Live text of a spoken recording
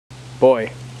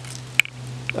Boy,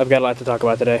 I've got a lot to talk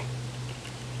about today.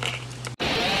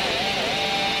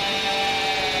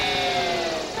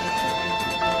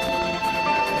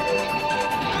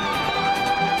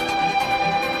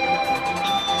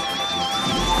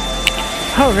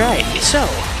 Alright, so,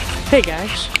 hey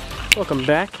guys, welcome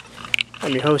back.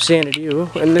 I'm your host,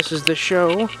 Xanaxdu, and this is the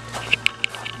show,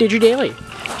 Daily.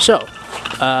 So,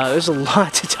 there's a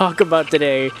lot to talk about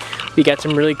today. We got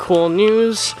some really cool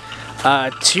news.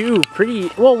 Two pretty,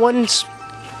 well, one's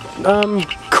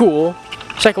cool.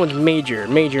 Second one's major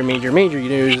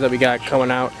news that we got coming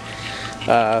out,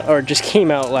 or just came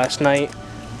out last night.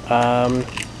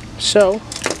 So,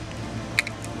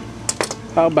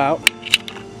 how about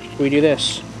we do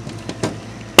this?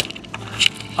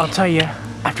 I'll tell you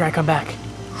after I come back.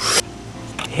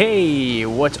 Hey,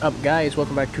 what's up guys?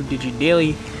 Welcome back to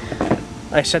Daily.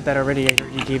 I said that already, I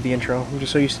already gave the intro. I'm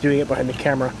just so used to doing it behind the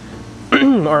camera.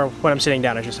 Or when I'm sitting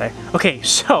down, I should say. Okay,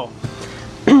 so,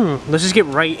 let's just get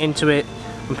right into it.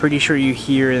 I'm pretty sure you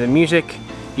hear the music.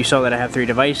 You saw that I have 3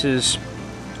 devices,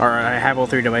 or I have all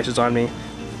 3 devices on me.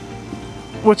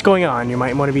 What's going on, you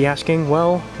might want to be asking?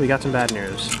 Well, we got some bad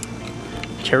news.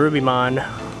 Cherubimon,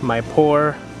 my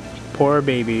poor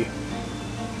baby,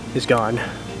 is gone.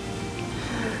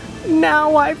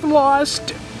 Now I've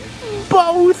lost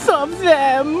both of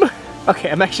them!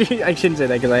 Okay, I shouldn't say that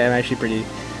because I am actually pretty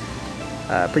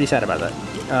sad about that.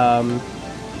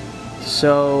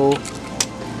 So,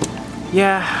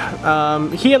 yeah,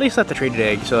 he at least left the traded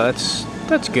egg, so that's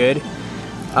good. If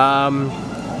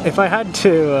I had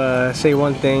to say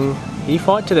one thing, he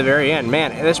fought to the very end.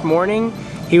 Man, this morning,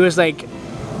 he was like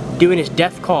doing his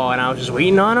death call, and I was just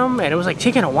waiting on him, and it was like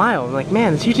taking a while. I'm like,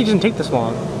 man, this usually doesn't take this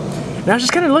long. And I was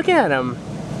just kind of looking at him,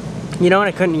 you know, and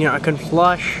I couldn't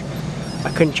flush.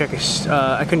 I couldn't check his,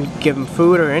 I couldn't give him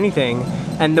food or anything.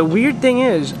 And the weird thing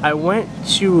is, I went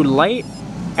to light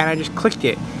and I just clicked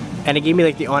it and it gave me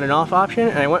like the on and off option,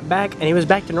 and I went back and he was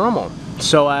back to normal.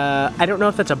 So I don't know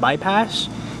if that's a bypass.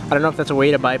 I don't know if that's a way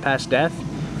to bypass death.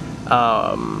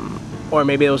 Or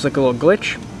maybe it was like a little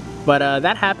glitch. But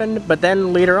that happened, but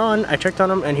then later on I checked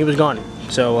on him and he was gone.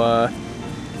 So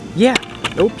yeah.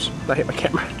 Oops, I hit my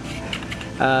camera.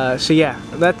 So yeah,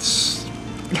 that's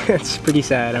pretty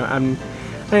sad.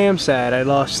 I am sad. I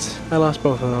lost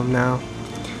both of them now.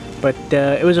 But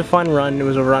it was a fun run. It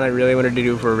was a run I really wanted to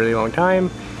do for a really long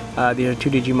time. These are 2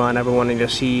 Digimon I've been wanting to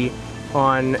see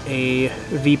on a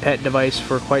Vpet device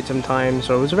for quite some time.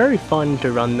 So it was very fun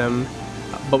to run them.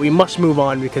 But we must move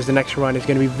on because the next run is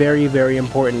going to be very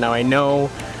important. Now I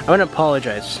know, I'm going to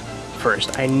apologize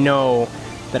first. I know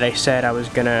that I said I was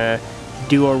going to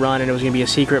do a run and it was going to be a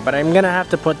secret, but I'm going to have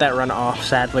to put that run off,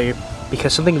 sadly,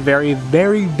 because something very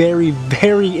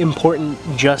important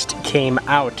just came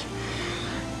out.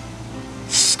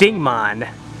 Stingmon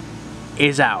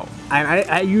is out.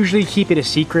 I usually keep it a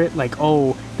secret, like,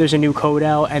 oh, there's a new code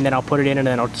out, and then I'll put it in and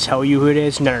then I'll tell you who it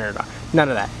is. No. None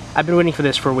of that. I've been waiting for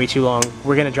this for way too long.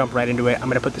 We're going to jump right into it. I'm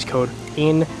going to put this code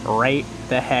in right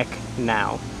the heck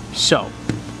now. So,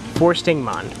 for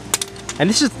Stingmon. And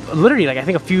this is literally, like, I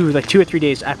think 2 or 3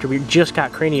 days after we just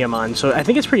got Craniumon, so I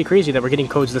think it's pretty crazy that we're getting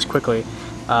codes this quickly.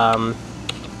 But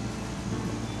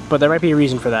there might be a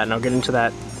reason for that, and I'll get into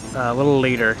that a little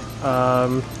later.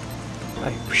 I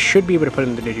should be able to put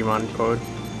in the Digimon code.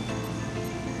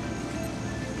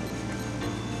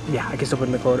 Yeah, I can still put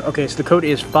in the code. Okay, so the code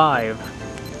is 50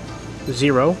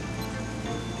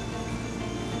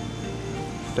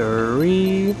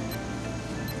 3.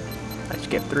 I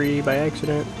skipped 3 by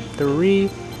accident. 3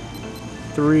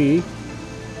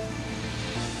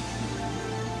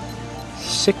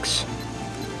 6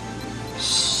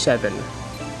 7.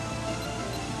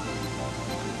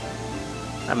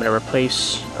 I'm gonna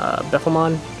replace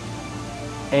Bephalmon,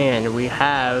 and we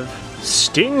have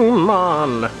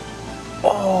Stingmon.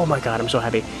 Oh my god, I'm so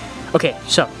happy. Okay,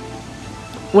 so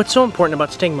what's so important about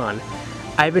Stingmon?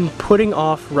 I've been putting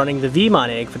off running the Vmon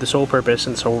egg for the sole purpose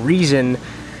and sole reason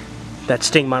that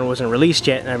Stingmon wasn't released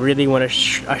yet, and I really want to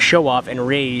show off and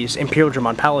raise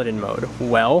Imperialdramon Paladin Mode.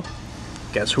 Well,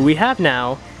 guess who we have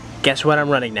now? Guess what I'm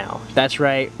running now? That's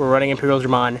right, we're running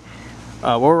Imperialdramon.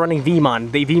 We're running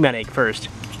Vmon, the Vmon egg first.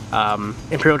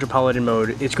 Imperialdramon Paladin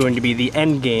Mode is going to be the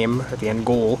end game, or the end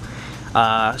goal.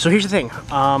 So here's the thing.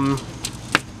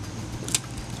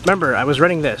 Remember, I was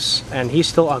running this, and he's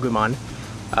still Agumon.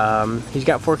 He's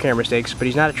got 4 camera mistakes, but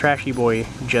he's not a trashy boy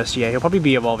just yet. He'll probably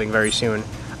be evolving very soon.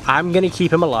 I'm gonna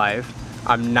keep him alive.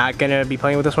 I'm not gonna be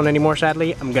playing with this one anymore,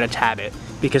 sadly. I'm gonna tab it,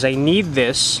 because I need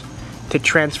this to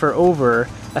transfer over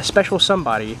a special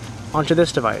somebody onto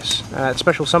this device. That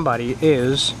special somebody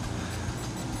is...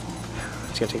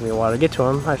 gonna take me a while to get to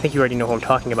him. I think you already know who I'm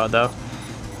talking about, though.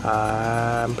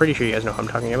 I'm pretty sure you guys know who I'm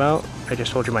talking about. I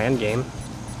just told you my end game.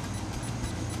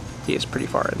 He is pretty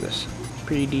far in this.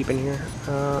 Pretty deep in here.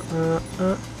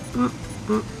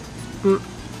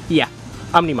 Yeah,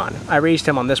 Omnimon. I raised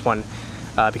him on this one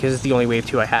because it's the only wave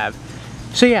 2 I have.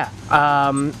 So yeah,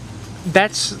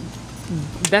 that's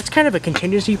kind of a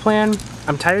contingency plan.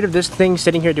 I'm tired of this thing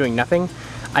sitting here doing nothing.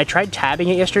 I tried tabbing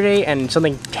it yesterday and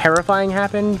something terrifying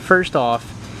happened. First off,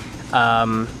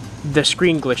 the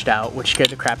screen glitched out, which scared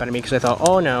the crap out of me because I thought,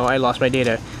 oh no, I lost my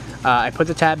data. I put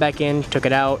the tab back in, took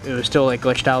it out, it was still like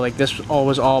glitched out, like this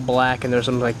was all black and there's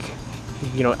some like,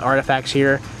 you know, artifacts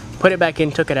here. Put it back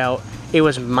in, took it out. It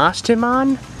was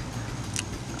Mastimon,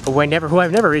 who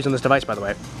I've never raised on this device, by the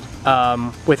way,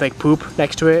 with like poop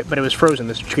next to it, but it was frozen,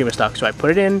 this stream was stuck. So I put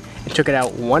it in and took it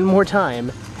out one more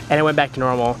time and it went back to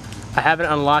normal. I haven't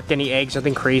unlocked any eggs,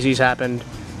 nothing crazy's happened,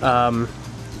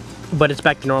 but it's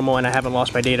back to normal and I haven't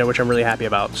lost my data, which I'm really happy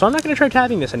about. So I'm not going to try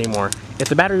tabbing this anymore. If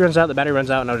the battery runs out, the battery runs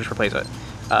out and I'll just replace it.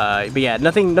 But yeah,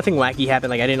 nothing wacky happened,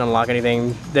 like I didn't unlock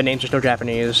anything, the names are still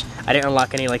Japanese, I didn't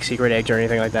unlock any like secret eggs or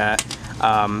anything like that.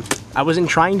 I wasn't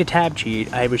trying to tab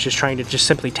cheat, I was just trying to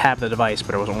simply tab the device,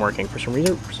 but it wasn't working for some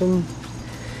reason,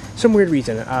 some weird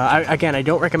reason. Again, I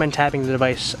don't recommend tabbing the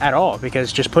device at all,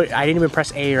 because I didn't even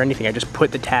press A or anything, I just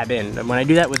put the tab in. And when I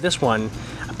do that with this one,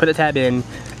 I put the tab in,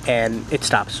 and it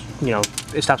stops, you know,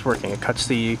 it stops working. It cuts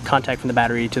the contact from the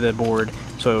battery to the board,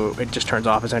 so it just turns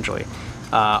off essentially.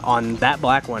 On that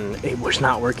black one, it was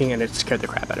not working, and it scared the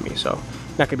crap out of me, so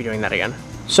not gonna be doing that again.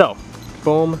 So,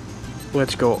 boom,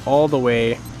 let's go all the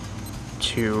way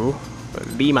to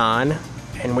Vmon,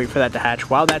 and wait for that to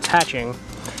hatch. While that's hatching,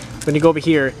 I'm gonna go over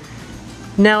here.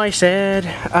 Now I said,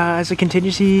 as a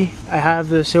contingency, I have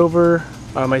the silver,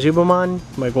 my Zubomon,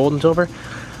 my gold and silver.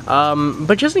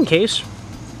 But just in case,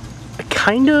 I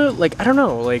kinda, like, I don't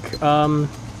know, like,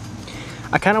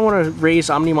 I kinda wanna raise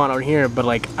Omnimon out here, but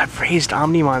like, I've raised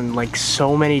Omnimon like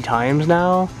so many times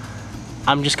now,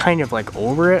 I'm just kind of like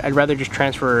over it. I'd rather just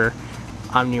transfer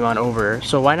Omnimon over.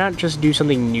 So why not just do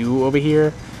something new over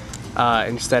here,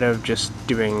 instead of just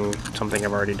doing something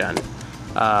I've already done.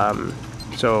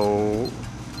 So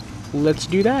let's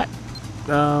do that.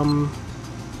 Gotta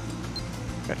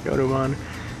go to one.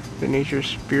 The Nature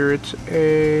Spirit's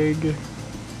Egg.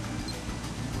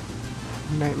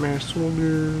 Nightmare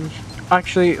Soldiers.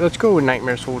 Actually, let's go with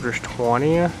Nightmare Soldiers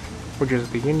 20th, which is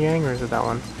the Yin Yang, or is it that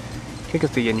one? I think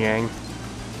it's the Yin Yang.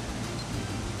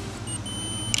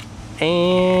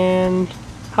 And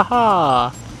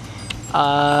haha.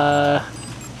 I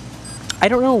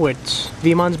don't know what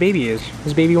Vmon's baby is.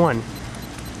 His baby 1.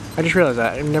 I just realized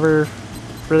that. I've never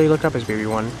really looked up his baby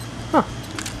 1. Huh.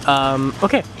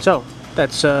 Okay, so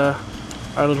that's our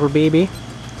little baby.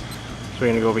 So we're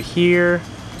gonna go over here,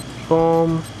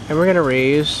 boom, and we're gonna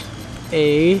raise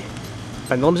a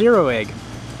Pendulum 0 egg.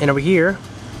 And over here,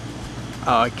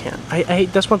 oh, I can't.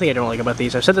 That's one thing I don't like about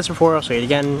these. I've said this before, I'll say it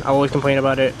again. I always complain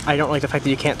about it. I don't like the fact that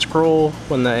you can't scroll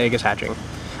when the egg is hatching.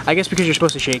 I guess because you're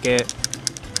supposed to shake it,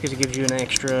 because it gives you an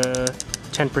extra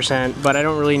 10%, but I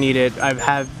don't really need it.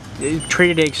 I've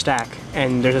traded egg stack,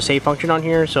 and there's a save function on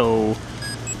here, so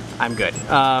I'm good.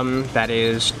 That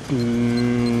is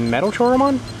Metal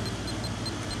Cherubimon?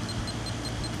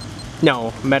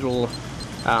 No, Metal,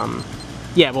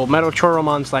 yeah, well, Metal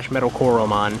Cherubimon / Metal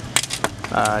Koromon.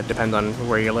 Depends on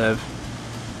where you live.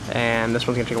 And this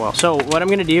one's gonna take a while. So what I'm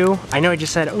gonna do, I know I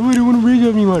just said, oh, I don't want to raise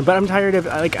anyone, but I'm tired of,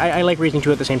 like, I like raising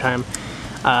 2 at the same time.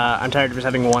 I'm tired of just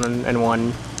having 1 and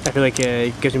 1. I feel like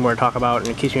it gives me more to talk about and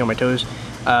it keeps me on my toes.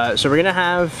 So we're gonna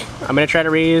have, I'm gonna try to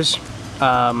raise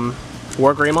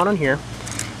Wargreymon on here,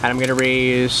 and I'm gonna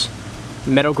raise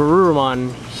Metal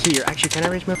Garurumon here. Actually, can I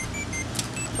raise Metal?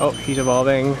 Oh, he's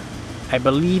evolving. I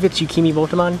believe it's Yukimi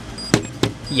Voltamon.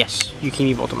 Yes,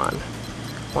 Yukimi Voltamon.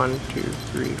 1, 2,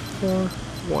 3, 4.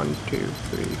 1, 2,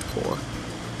 3, 4.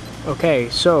 Okay,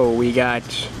 so we got.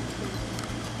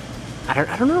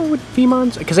 I don't know what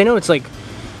Vmon's, because I know it's like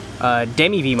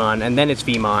Demi Vmon and then it's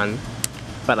Vmon,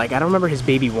 but like I don't remember his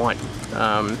baby 1.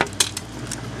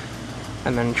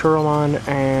 And then Churomon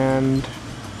and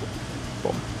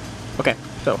boom. Okay,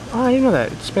 so I didn't know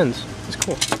that it spins. It's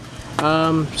cool.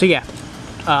 So yeah,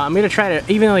 I'm gonna try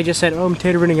to. Even though I just said, oh, I'm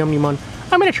tethering Omnimon,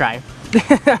 I'm gonna try.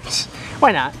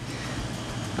 Why not?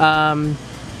 I'm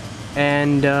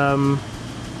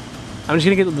just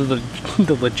gonna get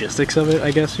the logistics of it,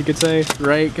 I guess you could say,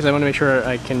 right? Because I want to make sure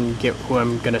I can get who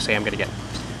I'm gonna say I'm gonna get.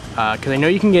 Because I know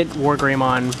you can get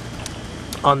Wargreymon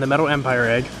on the Metal Empire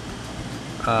egg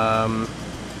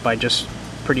by just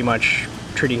pretty much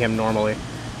treating him normally.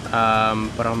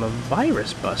 But on the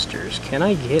Virus Busters, can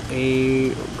I get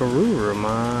a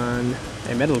Garurumon?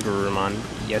 A Metal Garurumon?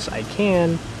 Yes, I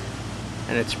can.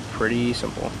 And it's pretty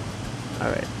simple.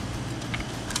 Alright.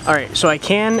 Alright, so I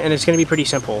can, and it's going to be pretty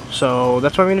simple. So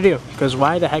that's what I'm going to do, because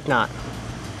why the heck not?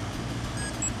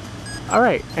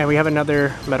 Alright, and we have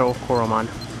another Metal Coromon.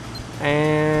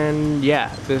 And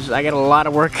yeah, I got a lot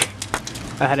of work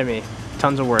ahead of me.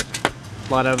 Tons of work.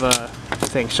 A lot of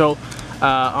things. So,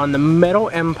 on the Metal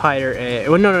Empire...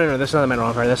 well, no, that's not the Metal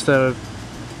Empire. That's the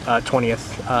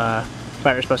 20th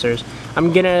Virus Busters.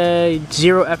 I'm gonna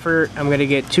zero effort. I'm gonna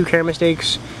get 2 care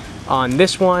mistakes. On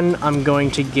this one, I'm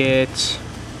going to get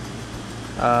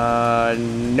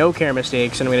no care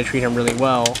mistakes, and I'm gonna treat them really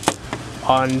well.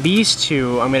 On these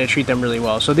 2, I'm gonna treat them really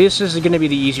well. So this is gonna be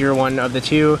the easier one of the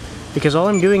 2, because all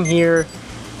I'm doing here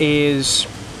is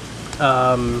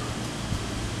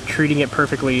treating it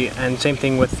perfectly, and same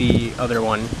thing with the other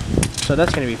one. So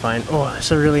that's gonna be fine. Oh,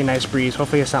 it's a really nice breeze.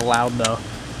 Hopefully it's not loud though.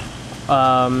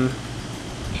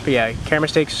 But yeah, care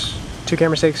mistakes, 2 care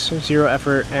mistakes, 0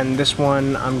 effort, and this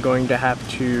one I'm going to have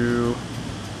to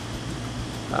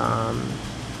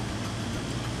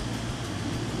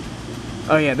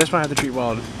oh yeah, this one I have to treat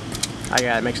well. I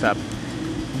got it mixed up.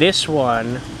 This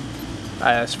one,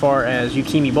 as far as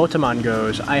Yukimi Botamon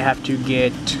goes, I have to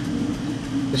get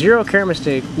 0 care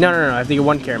mistake. No, I have to get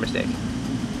 1 care mistake.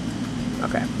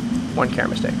 Okay, 1 care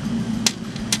mistake.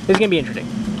 This is gonna be interesting.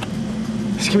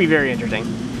 This is gonna be very interesting.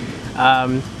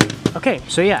 Okay,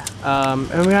 so yeah,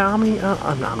 and we got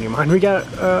Omnimon. We got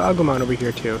Agumon over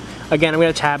here too. Again, I'm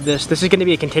gonna tab this. This is gonna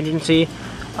be a contingency.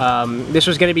 This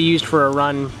was gonna be used for a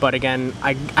run, but again,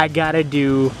 I gotta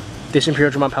do this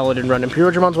Imperialdramon Paladin run.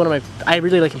 Imperialdramon's one of my... I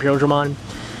really like Imperialdramon.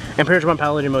 Imperialdramon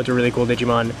Paladin Mode's a really cool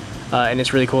Digimon, and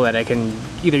it's really cool that I can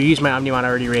either use my Omnimon I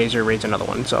already raised or raise another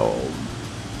one, so...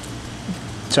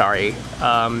 Sorry,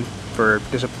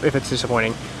 if it's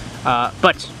disappointing.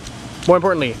 But, more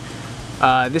importantly,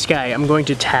 this guy I'm going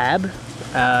to tab,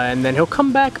 and then he'll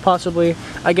come back possibly.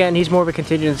 Again, he's more of a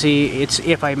contingency. It's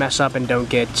if I mess up and don't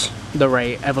get the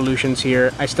right evolutions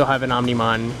here. I still have an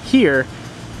Omnimon here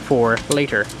for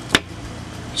later.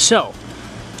 So,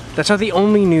 that's not the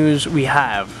only news we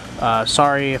have.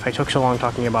 Sorry if I took so long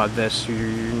talking about this.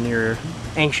 You're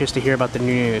anxious to hear about the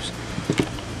new news.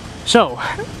 So,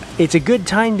 it's a good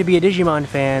time to be a Digimon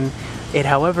fan.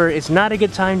 However, it's not a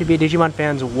good time to be a Digimon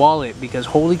fan's wallet, because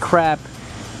holy crap,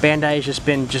 Bandai has just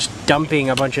been dumping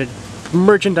a bunch of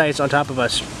merchandise on top of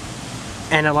us.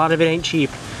 And a lot of it ain't cheap.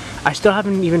 I still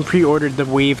haven't even pre-ordered the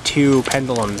Wave 2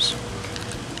 pendulums.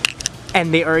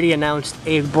 And they already announced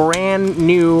a brand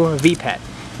new Vpet.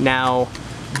 Now,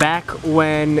 back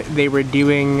when they were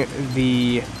doing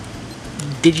the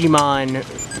Digimon,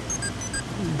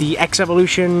 the X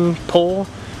Evolution poll,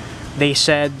 they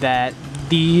said that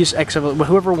these X Evolution,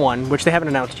 whoever won, which they haven't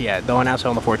announced yet, they'll announce it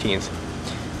on the 14th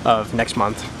of next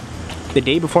month, the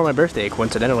day before my birthday,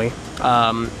 coincidentally,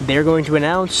 they're going to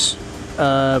announce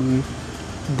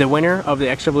the winner of the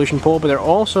X Evolution poll, but they're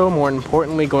also, more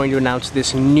importantly, going to announce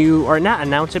this new, or not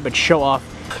announce it, but show off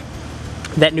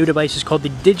that new device is called the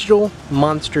Digital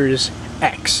Monsters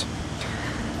X.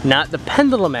 Not the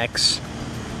Pendulum X,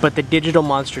 but the Digital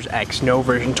Monsters X. No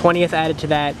version 20th added to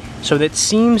that, so that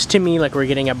seems to me like we're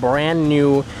getting a brand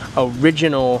new,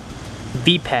 original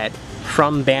Vpet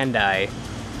from Bandai,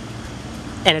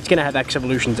 and it's gonna have X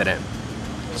Evolutions in it.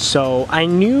 So I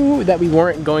knew that we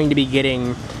weren't going to be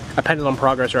getting a Pendulum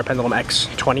Progress or a Pendulum X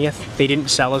 20th. They didn't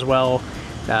sell as well.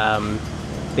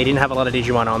 They didn't have a lot of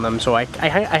Digimon on them, so I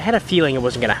had a feeling it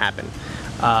wasn't going to happen.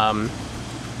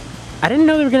 I didn't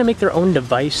know they were going to make their own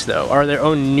device, though, or their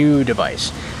own new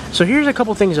device. So here's a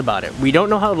couple things about it. We don't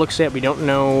know how it looks yet. We don't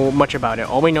know much about it.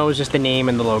 All we know is just the name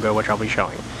and the logo, which I'll be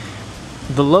showing.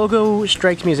 The logo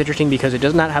strikes me as interesting because it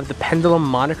does not have the Pendulum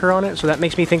moniker on it, so that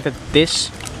makes me think that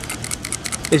this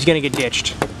is going to get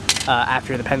ditched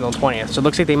after the Pendulum 20th. So it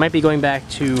looks like they might be going back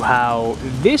to how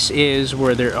this is,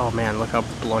 where they're... Oh man, look how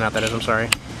blown out that is, I'm sorry.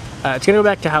 It's going to go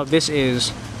back to how this is,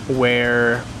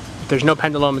 where there's no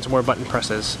pendulum, it's more button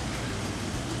presses.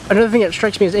 Another thing that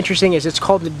strikes me as interesting is it's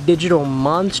called the Digital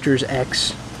Monsters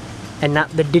X, and not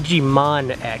the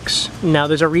Digimon X. Now,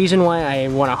 there's a reason why I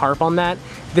want to harp on that.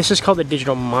 This is called the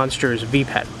Digital Monsters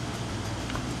Vpet.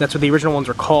 That's what the original ones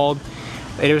were called.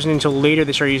 It wasn't until later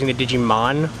they started using the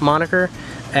Digimon moniker,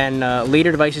 and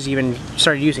later devices even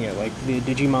started using it, like the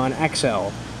Digimon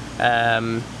XL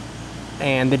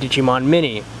and the Digimon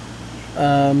Mini.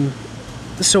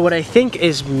 So what I think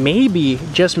is maybe,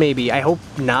 just maybe, I hope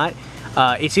not,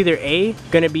 it's either A,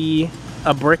 gonna be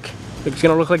a brick, it's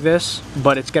gonna look like this,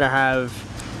 but it's gonna have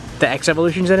the X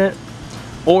Evolutions in it,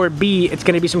 or B, it's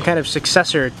going to be some kind of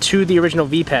successor to the original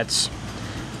Vpets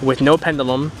with no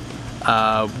pendulum,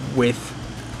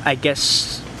 with, I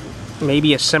guess,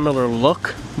 maybe a similar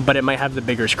look, but it might have the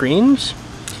bigger screens.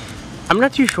 I'm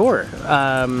not too sure,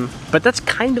 but that's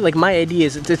kind of like my idea.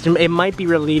 Is it might be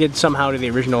related somehow to the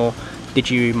original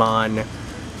Digimon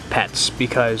pets,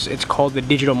 because it's called the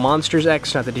Digital Monsters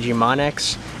X, not the Digimon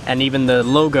X, and even the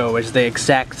logo is the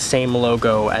exact same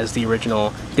logo as the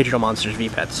original Digital Monsters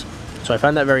Vpets. So I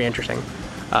find that very interesting.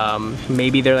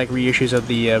 Maybe they're like reissues of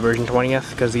the version 20th,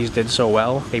 because these did so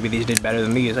well. Maybe these did better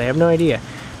than these. I have no idea.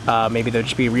 Maybe they'll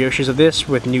just be reissues of this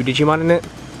with new Digimon in it.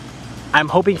 I'm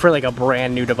hoping for like a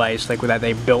brand new device, like that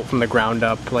they built from the ground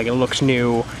up. Like it looks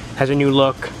new, has a new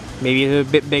look, maybe a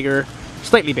bit bigger,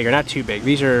 slightly bigger, not too big.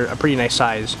 These are a pretty nice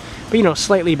size, but you know,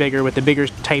 slightly bigger with the bigger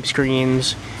type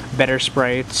screens, better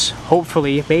sprites.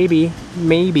 Hopefully,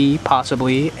 maybe,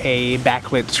 possibly a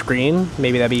backlit screen.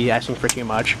 Maybe that'd be asking for too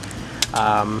much.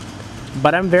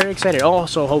 But I'm very excited.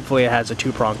 Also, hopefully it has a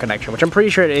two-prong connection, which I'm pretty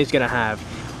sure it is gonna have.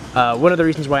 One of the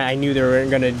reasons why I knew they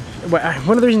weren't gonna,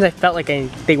 one of the reasons I felt like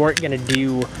they weren't gonna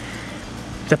do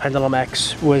the Pendulum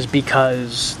X was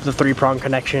because the three-prong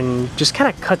connection just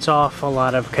kind of cuts off a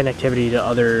lot of connectivity to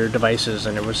other devices,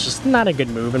 and it was just not a good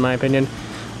move in my opinion.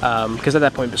 Because at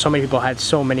that point, so many people had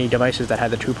so many devices that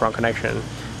had the two-prong connection.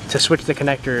 To switch the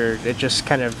connector, it just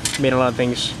kind of made a lot of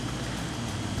things.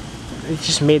 It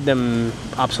just made them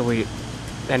obsolete,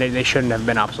 and they shouldn't have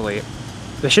been obsolete.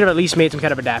 They should have at least made some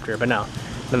kind of adapter, but no.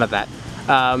 None of that.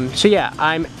 So yeah,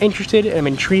 I'm interested, I'm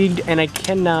intrigued, and I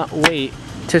cannot wait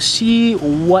to see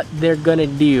what they're gonna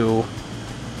do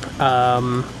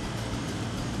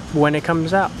when it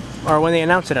comes out, or when they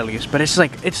announce it at least. But it's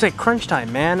like crunch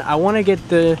time, man. I want to get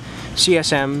the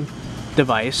CSM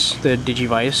device, the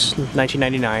Digivice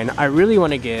 1999. I really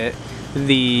want to get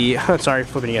the sorry,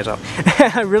 flipping you guys off.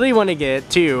 I really want to get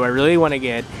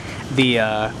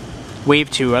the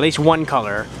Wave 2, at least one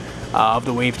color of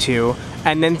the Wave 2.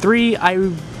 And then 3, I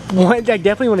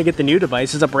definitely want to get the new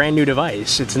device. It's a brand new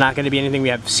device. It's not going to be anything we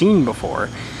have seen before.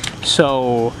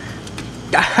 So,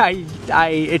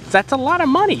 that's a lot of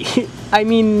money. I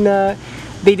mean,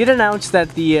 they did announce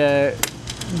that the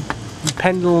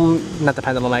Pendulum, not the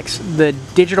Pendulum X, the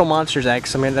Digital Monsters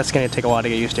X, I mean, that's going to take a while to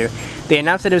get used to. They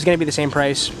announced that it was going to be the same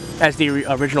price as the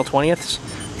original 20ths,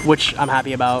 which I'm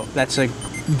happy about. That's a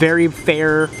very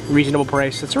fair, reasonable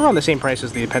price. It's around the same price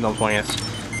as the Pendulum 20ths.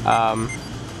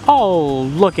 Oh,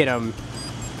 look at him.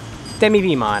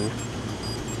 Demivimon.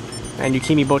 And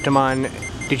Yukimi Botamon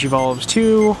Digivolves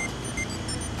 2.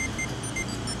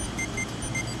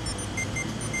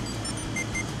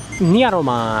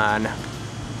 Nyaromon.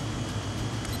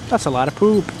 That's a lot of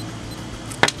poop.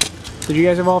 Did you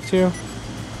guys evolve too?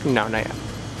 No, not yet.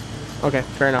 Okay,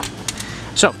 fair enough.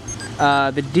 So,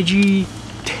 the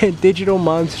Digital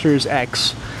Monsters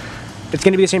X. It's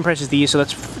going to be the same price as these, so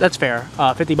that's fair.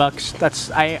 50 bucks. That's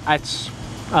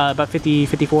about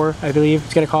 54, I believe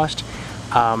it's going to cost,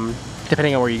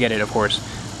 depending on where you get it, of course.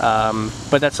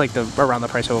 But that's like around the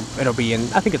price it'll be, and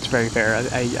I think it's very fair.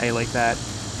 I like that.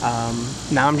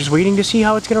 Now I'm just waiting to see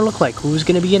how it's going to look like. Who's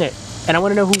going to be in it, and I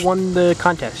want to know who won the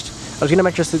contest. I was going to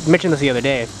mention this the other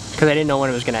day because I didn't know when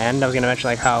it was going to end. I was going to mention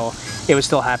like how it was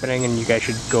still happening and you guys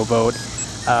should go vote.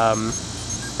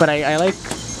 But I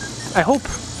hope.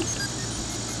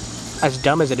 As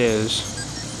dumb as it is,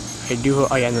 I do.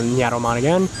 Oh yeah, and then Nyaromon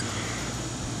again.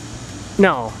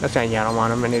 No, that's not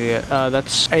Nyaromon. I'm an idiot.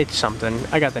 It's something.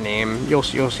 I got the name. You'll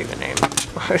see the name.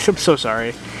 I'm so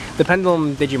sorry. The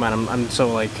Pendulum Digimon. I'm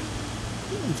so like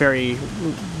very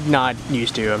not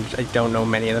used to. I don't know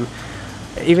many of them.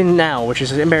 Even now, which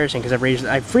is embarrassing because I've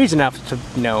raised enough to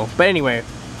know. But anyway,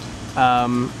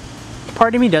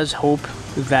 part of me does hope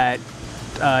that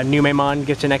Omnimon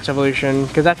gets an X evolution,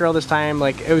 because after all this time,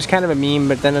 like, it was kind of a meme,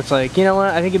 but then it's like, you know what,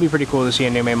 I think it'd be pretty cool to see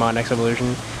a Omnimon X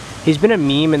evolution. He's been a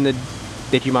meme in the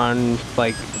Digimon,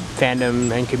 like,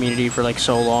 fandom and community for, like,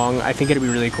 so long. I think it'd be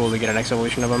really cool to get an X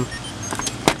evolution of him.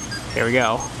 Here we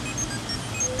go.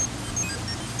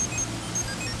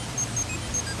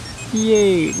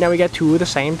 Yay! Now we got two of the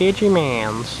same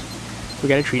Digimons. We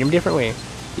gotta treat them differently,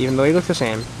 even though they look the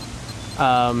same.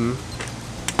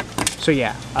 So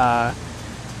yeah,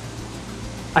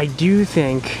 I do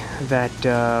think that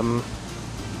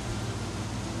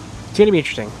it's gonna be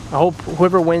interesting. I hope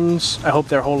whoever wins, I hope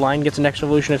their whole line gets an X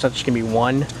evolution. It's not just gonna be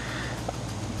one.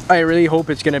 I really hope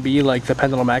it's gonna be like the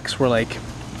Pendulum X, where like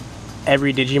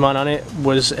every Digimon on it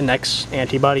was an X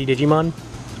antibody Digimon.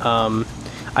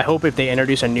 I hope if they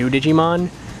introduce a new Digimon,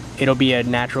 it'll be a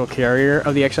natural carrier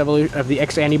of the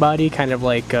X antibody, kind of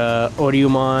like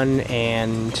Oriumon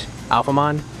and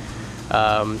Alphamon.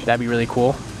 That'd be really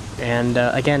cool. And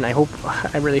again, I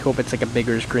really hope it's like a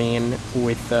bigger screen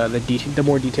with the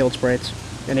more detailed sprites.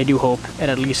 And I do hope it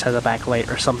at least has a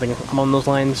backlight or something along those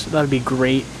lines. That would be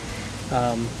great.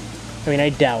 I mean, I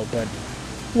doubt, but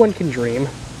one can dream.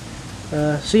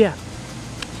 So yeah,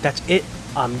 that's it.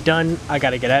 I'm done. I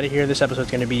gotta get out of here. This episode's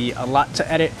gonna be a lot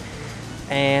to edit.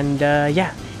 And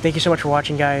yeah, thank you so much for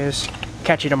watching, guys.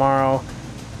 Catch you tomorrow.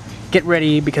 Get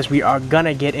ready, because we are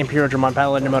gonna get Imperialdramon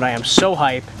Paladin Mode. I am so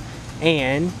hype.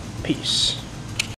 And peace.